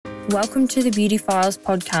Welcome to the Beauty Files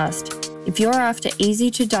podcast. If you're after easy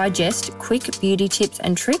to digest, quick beauty tips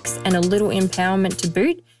and tricks and a little empowerment to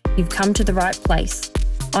boot, you've come to the right place.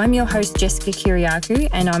 I'm your host Jessica Kiriakou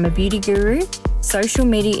and I'm a beauty guru, social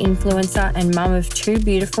media influencer and mum of two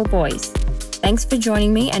beautiful boys. Thanks for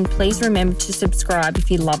joining me and please remember to subscribe if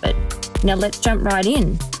you love it. Now let's jump right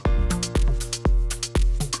in.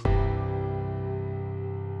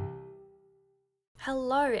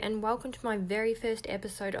 Hello and welcome to my very first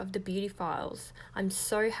episode of the Beauty Files. I'm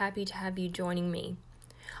so happy to have you joining me.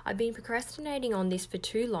 I've been procrastinating on this for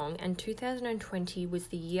too long and 2020 was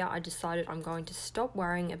the year I decided I'm going to stop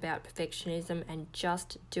worrying about perfectionism and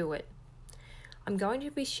just do it. I'm going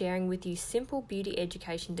to be sharing with you simple beauty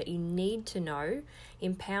education that you need to know,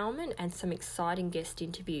 empowerment and some exciting guest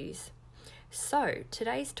interviews. So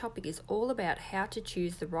today's topic is all about how to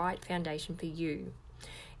choose the right foundation for you.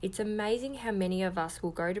 It's amazing how many of us will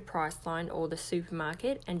go to Priceline or the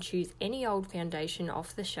supermarket and choose any old foundation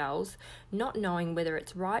off the shelves, not knowing whether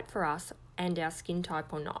it's right for us and our skin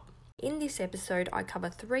type or not. In this episode, I cover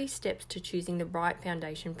 3 steps to choosing the right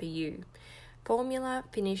foundation for you: formula,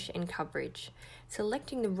 finish, and coverage.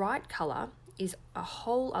 Selecting the right colour is a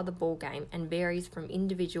whole other ballgame and varies from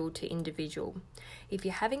individual to individual. If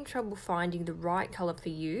you're having trouble finding the right colour for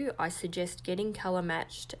you, I suggest getting colour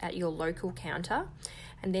matched at your local counter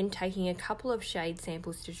and then taking a couple of shade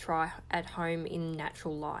samples to try at home in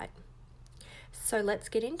natural light. So let's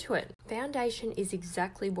get into it. Foundation is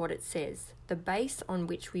exactly what it says, the base on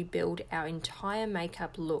which we build our entire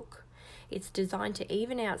makeup look. It's designed to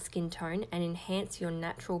even out skin tone and enhance your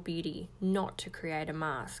natural beauty, not to create a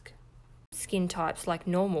mask. Skin types like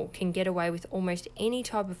normal can get away with almost any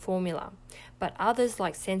type of formula, but others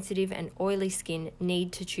like sensitive and oily skin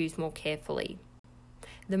need to choose more carefully.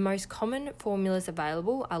 The most common formulas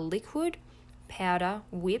available are liquid, powder,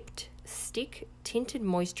 whipped, stick, tinted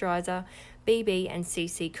moisturiser, BB and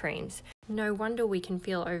CC creams. No wonder we can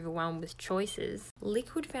feel overwhelmed with choices.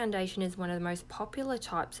 Liquid foundation is one of the most popular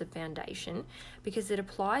types of foundation because it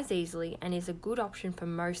applies easily and is a good option for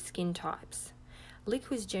most skin types.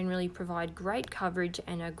 Liquids generally provide great coverage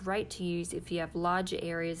and are great to use if you have larger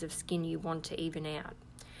areas of skin you want to even out.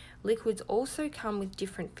 Liquids also come with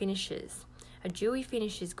different finishes. A dewy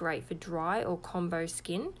finish is great for dry or combo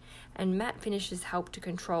skin, and matte finishes help to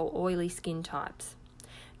control oily skin types.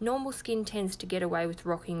 Normal skin tends to get away with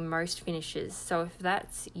rocking most finishes, so if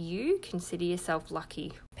that's you, consider yourself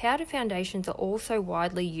lucky. Powder foundations are also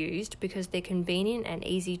widely used because they're convenient and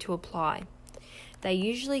easy to apply. They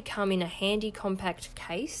usually come in a handy compact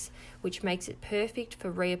case, which makes it perfect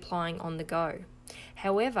for reapplying on the go.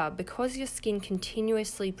 However, because your skin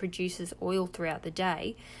continuously produces oil throughout the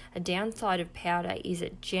day, a downside of powder is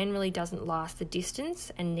it generally doesn't last the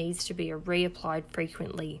distance and needs to be reapplied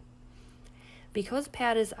frequently. Because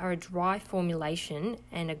powders are a dry formulation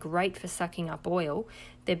and are great for sucking up oil,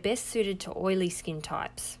 they're best suited to oily skin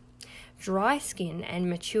types. Dry skin and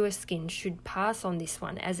mature skin should pass on this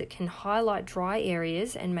one as it can highlight dry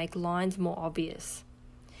areas and make lines more obvious.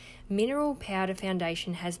 Mineral powder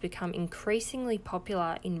foundation has become increasingly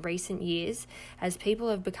popular in recent years as people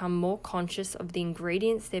have become more conscious of the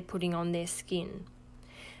ingredients they're putting on their skin.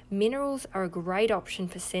 Minerals are a great option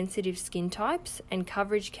for sensitive skin types and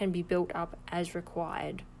coverage can be built up as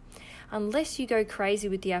required. Unless you go crazy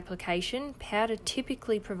with the application, powder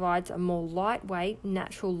typically provides a more lightweight,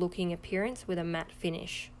 natural-looking appearance with a matte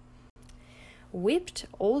finish. Whipped,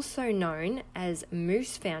 also known as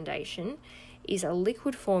mousse foundation, is a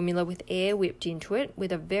liquid formula with air whipped into it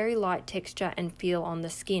with a very light texture and feel on the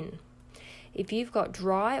skin. If you've got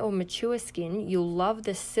dry or mature skin, you'll love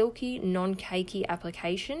the silky, non-cakey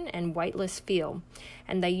application and weightless feel,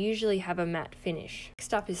 and they usually have a matte finish.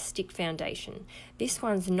 Next up is stick foundation. This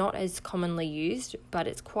one's not as commonly used, but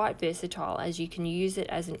it's quite versatile as you can use it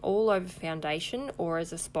as an all-over foundation or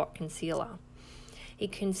as a spot concealer.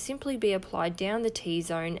 It can simply be applied down the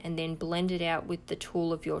T-zone and then blended out with the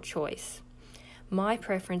tool of your choice. My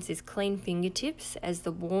preference is clean fingertips as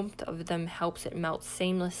the warmth of them helps it melt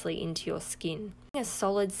seamlessly into your skin. A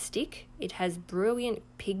solid stick, it has brilliant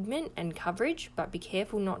pigment and coverage, but be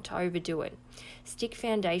careful not to overdo it. Stick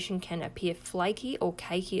foundation can appear flaky or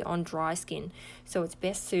cakey on dry skin, so it's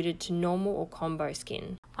best suited to normal or combo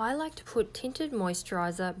skin. I like to put tinted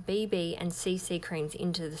moisturiser, BB and CC creams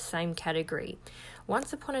into the same category.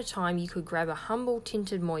 Once upon a time, you could grab a humble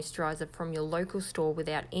tinted moisturiser from your local store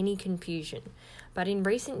without any confusion. But in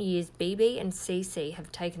recent years, BB and CC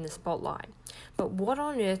have taken the spotlight. But what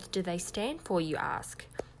on earth do they stand for, you ask?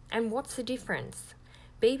 And what's the difference?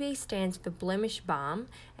 BB stands for Blemish Balm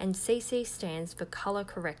and CC stands for Colour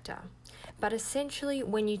Corrector. But essentially,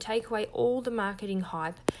 when you take away all the marketing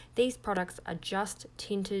hype, these products are just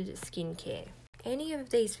tinted skincare. Any of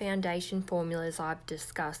these foundation formulas I've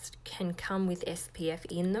discussed can come with SPF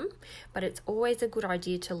in them, but it's always a good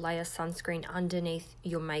idea to layer sunscreen underneath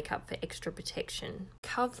your makeup for extra protection.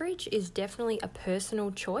 Coverage is definitely a personal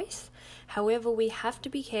choice. However, we have to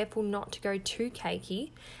be careful not to go too cakey,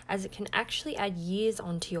 as it can actually add years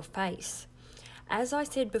onto your face. As I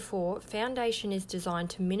said before, foundation is designed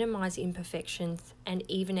to minimize imperfections and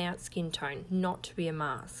even out skin tone, not to be a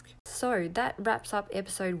mask. So that wraps up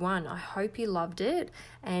episode 1. I hope you loved it,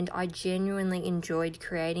 and I genuinely enjoyed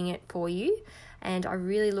creating it for you, and I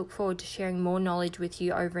really look forward to sharing more knowledge with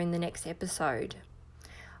you over in the next episode.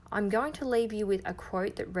 I'm going to leave you with a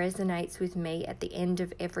quote that resonates with me at the end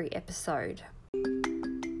of every episode.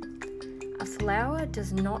 A flower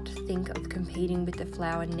does not think of competing with the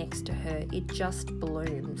flower next to her, it just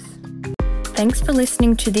blooms. Thanks for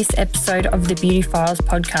listening to this episode of the Beauty Files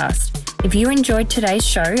podcast. If you enjoyed today's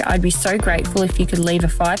show, I'd be so grateful if you could leave a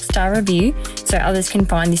 5-star review so others can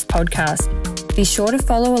find this podcast. Be sure to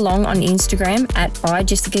follow along on Instagram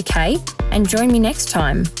 @byjessicak and join me next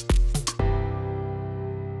time.